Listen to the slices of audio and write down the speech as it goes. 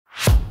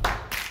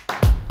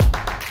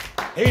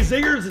Hey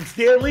Zingers, it's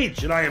Dan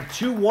Leach, and I have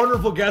two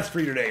wonderful guests for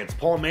you today. It's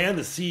Paul Mann,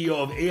 the CEO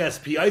of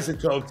ASP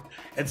Isotopes,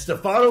 and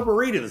Stefano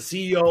Marita, the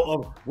CEO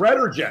of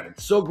Renergen.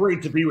 It's so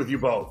great to be with you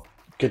both.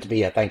 Good to be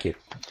here. Thank you.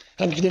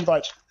 Thank you for the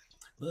invite.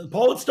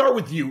 Paul, let's start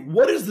with you.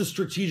 What is the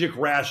strategic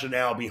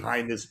rationale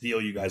behind this deal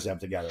you guys have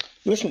together?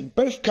 Listen,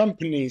 both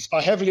companies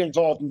are heavily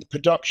involved in the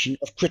production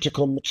of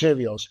critical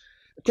materials.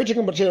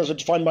 Critical materials are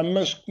defined by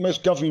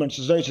most governments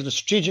as those that are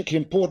strategically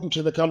important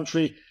to the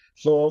country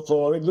for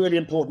really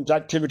important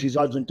activities,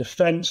 either in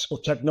defense or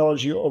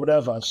technology or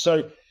whatever.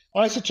 So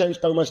isotopes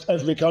by almost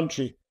every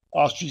country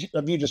are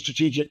viewed as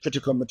strategic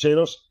critical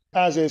materials,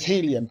 as is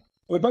helium.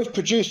 We both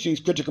produce these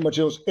critical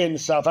materials in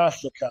South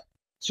Africa.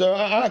 So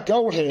our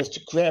goal here is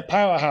to create a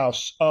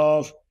powerhouse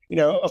of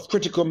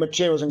critical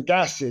materials and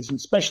gases and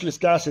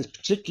specialist gases,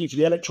 particularly for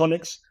the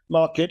electronics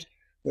market,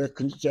 the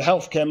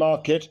healthcare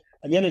market,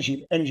 and the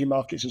energy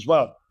markets as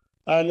well.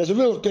 And there's a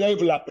real good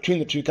overlap between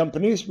the two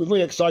companies. We're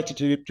really excited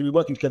to be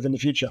working together in the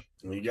future.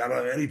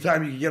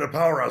 Anytime you can get a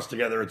powerhouse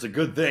together, it's a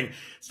good thing.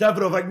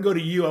 Stefano, if I can go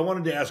to you, I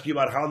wanted to ask you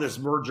about how this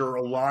merger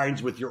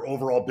aligns with your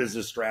overall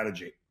business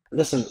strategy.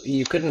 Listen,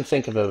 you couldn't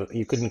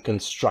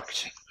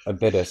construct a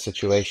better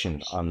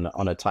situation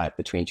on a type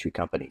between two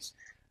companies.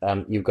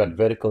 You've got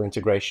vertical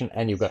integration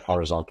and you've got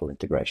horizontal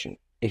integration.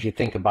 If you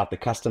think about the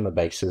customer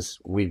bases,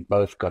 we've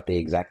both got the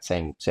exact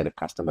same set of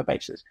customer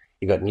bases.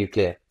 You've got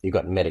nuclear, you've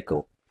got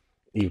medical,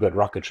 you've got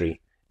rocketry,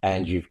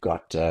 and you've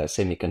got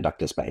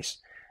semiconductor space.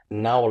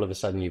 Now all of a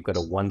sudden you've got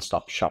a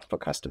one-stop shop for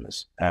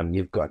customers.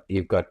 You've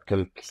got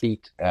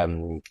complete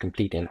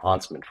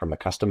enhancement from a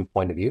customer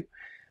point of view,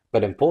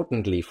 but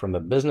importantly from a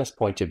business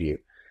point of view.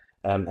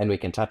 And we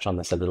can touch on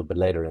this a little bit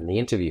later in the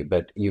interview.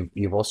 But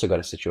you've also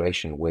got a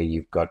situation where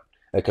you've got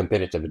a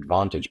competitive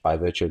advantage by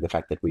virtue of the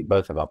fact that we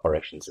both have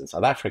operations in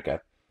South Africa,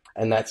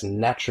 and that's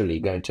naturally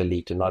going to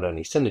lead to not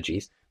only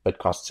synergies but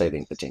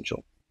cost-saving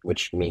potential,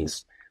 which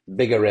means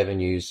bigger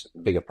revenues,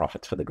 bigger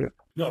profits for the group.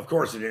 No, of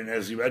course, and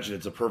as you mentioned,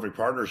 it's a perfect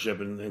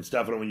partnership. And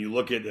Stefano, when you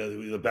look at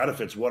the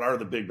benefits, what are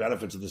the big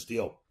benefits of this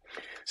deal?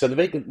 So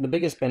the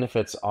biggest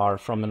benefits are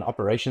from an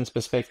operations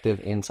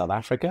perspective in South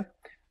Africa.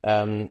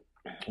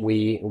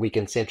 We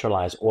can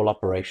centralize all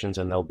operations,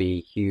 and there'll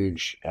be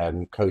huge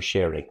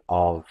co-sharing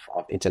of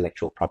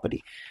intellectual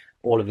property.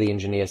 All of the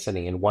engineers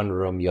sitting in one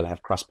room, you'll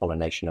have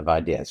cross-pollination of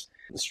ideas,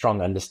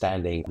 strong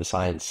understanding of the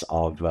science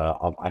of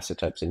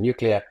isotopes and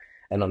nuclear,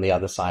 and on the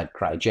other side,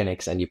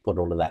 cryogenics, and you put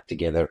all of that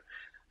together.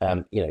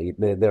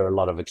 There are a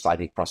lot of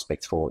exciting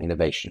prospects for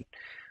innovation.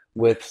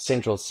 With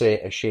central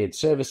shared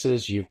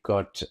services, you've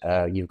got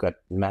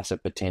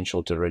massive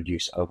potential to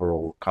reduce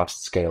overall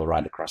cost scale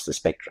right across the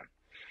spectrum.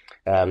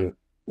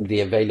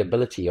 The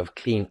availability of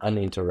clean,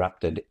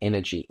 uninterrupted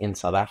energy in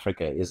South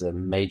Africa is a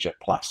major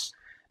plus.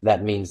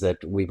 That means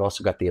that we've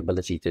also got the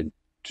ability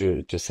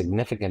to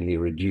significantly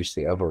reduce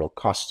the overall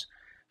cost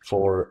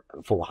for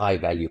high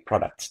value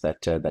products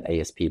that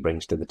ASP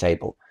brings to the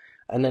table.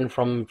 And then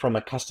from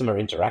a customer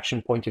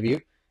interaction point of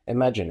view,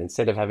 imagine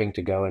instead of having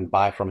to go and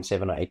buy from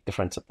 7 or 8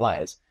 different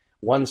suppliers,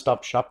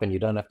 one-stop shop, and you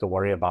don't have to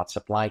worry about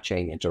supply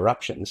chain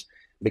interruptions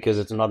because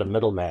it's not a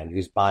middleman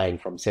who's buying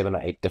from 7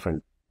 or 8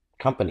 different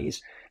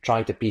companies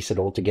trying to piece it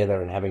all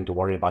together and having to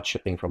worry about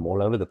shipping from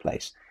all over the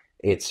place.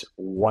 It's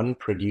one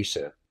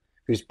producer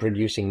who's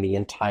producing the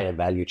entire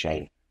value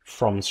chain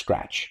from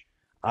scratch.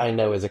 I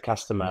know as a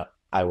customer,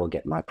 I will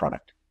get my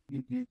product.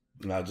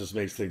 No, it just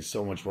makes things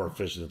so much more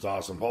efficient. It's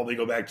awesome. Paul, let me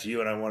go back to you,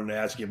 and I wanted to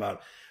ask you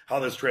about how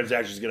this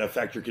transaction is going to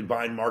affect your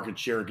combined market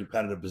share and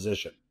competitive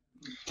position.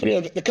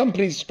 The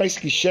companies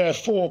basically share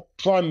 4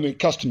 primary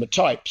customer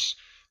types.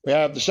 We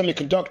have the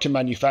semiconductor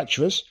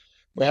manufacturers,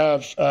 we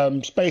have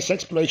space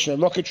exploration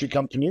and rocketry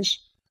companies,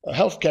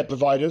 healthcare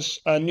providers,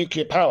 and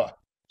nuclear power.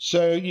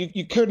 So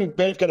you couldn't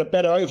get a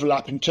better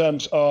overlap in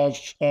terms of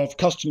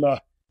customer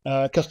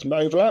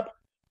overlap.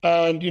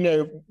 And,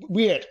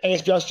 we at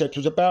ASP Isotopes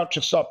was about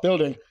to start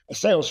building a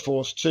sales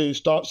force to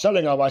start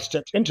selling our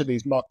isotopes into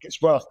these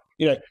markets. Well,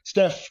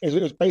 Steph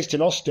is based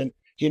in Austin.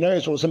 He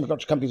knows all the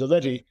semiconductor companies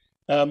already.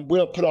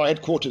 We'll put our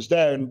headquarters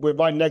there, and we're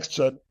right next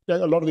to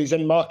a lot of these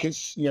end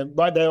markets,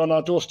 right there on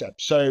our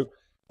doorstep. So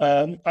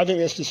I think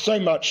there's just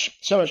so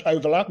much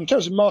overlap in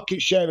terms of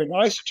market share in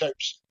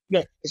isotopes.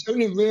 It's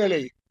only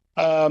really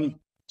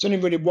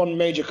one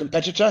major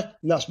competitor,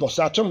 and that's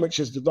Rosatom, which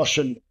is the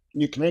Russian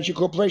Nuclear Energy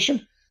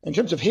Corporation. In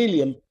terms of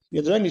helium,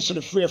 there's only sort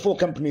of 3 or 4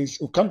 companies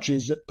or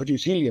countries that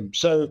produce helium.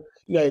 So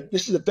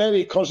this is a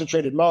very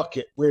concentrated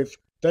market with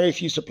very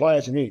few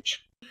suppliers in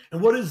each.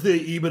 And what is the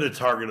EBITDA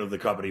target of the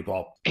company,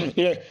 Paul?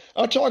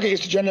 Our target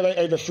is to generate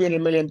over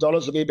 $300 million of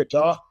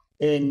EBITDA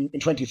in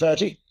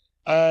 2030.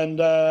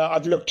 And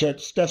I've looked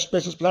at Steph's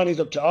business plan, he's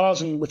looked at ours,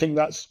 and we think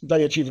that's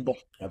very achievable.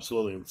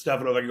 Absolutely.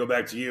 Stefano, if I can go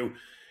back to you,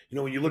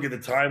 when you look at the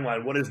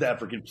timeline, what is that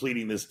for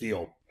completing this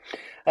deal?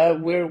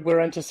 We're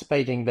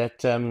anticipating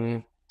that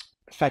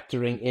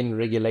factoring in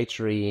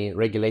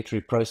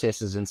regulatory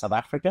processes in South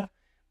Africa,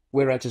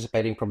 we're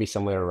anticipating probably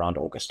somewhere around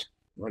August.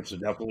 Right, so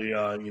definitely,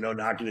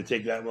 not going to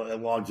take that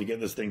long to get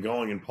this thing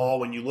going. And Paul,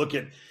 when you look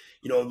at,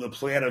 the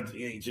plan of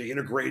to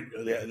integrate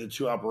the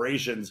two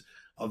operations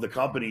of the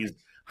companies.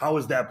 How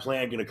is that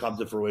plan going to come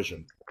to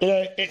fruition?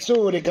 It's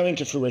already going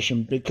to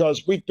fruition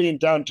because we've been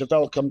down to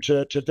Velcom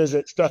to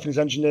visit Stephanie's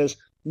engineers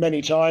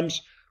many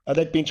times.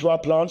 They've been to our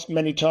plants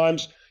many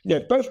times.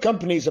 Both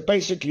companies are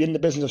basically in the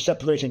business of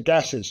separating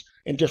gases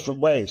in different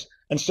ways.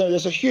 And so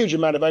there's a huge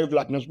amount of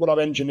overlap in what our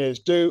engineers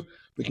do.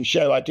 We can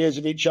share ideas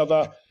with each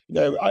other.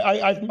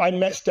 I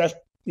met Steph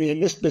in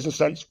this business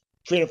sense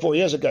 3 or 4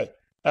 years ago.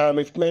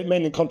 We've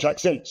remained in contact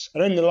since.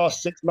 And only in the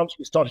last 6 months,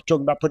 we started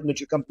talking about putting the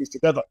two companies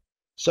together.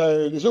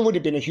 So there's already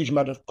been a huge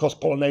amount of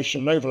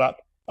cross-pollination and overlap,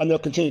 and there'll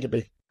continue to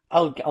be.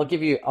 I'll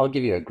give you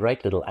a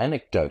great little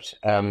anecdote.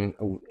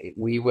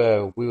 We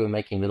were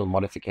making little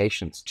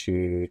modifications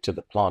to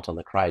the plant on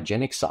the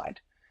cryogenic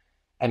side,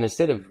 and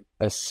instead of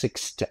a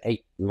 6 to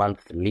 8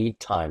 month lead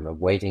time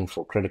of waiting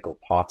for critical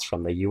parts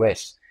from the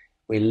US,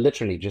 we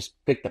literally just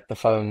picked up the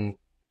phone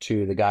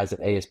to the guys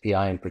at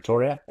ASPI in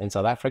Pretoria in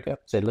South Africa,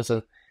 said,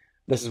 "Listen,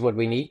 this is what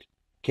we need.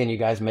 Can you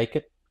guys make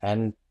it?"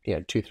 And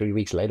 2-3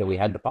 weeks later, we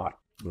had the part.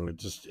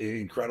 Just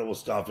incredible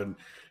stuff, and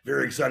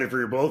very excited for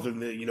you both.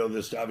 And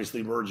this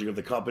obviously merging of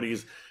the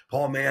companies.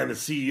 Paul Mann, the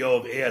CEO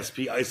of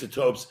ASP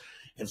Isotopes,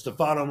 and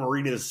Stefano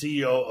Marini, the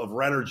CEO of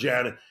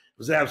Renergen. It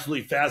was an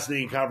absolutely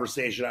fascinating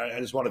conversation. I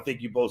just want to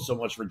thank you both so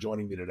much for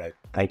joining me today.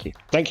 Thank you.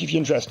 Thank you for your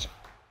interest.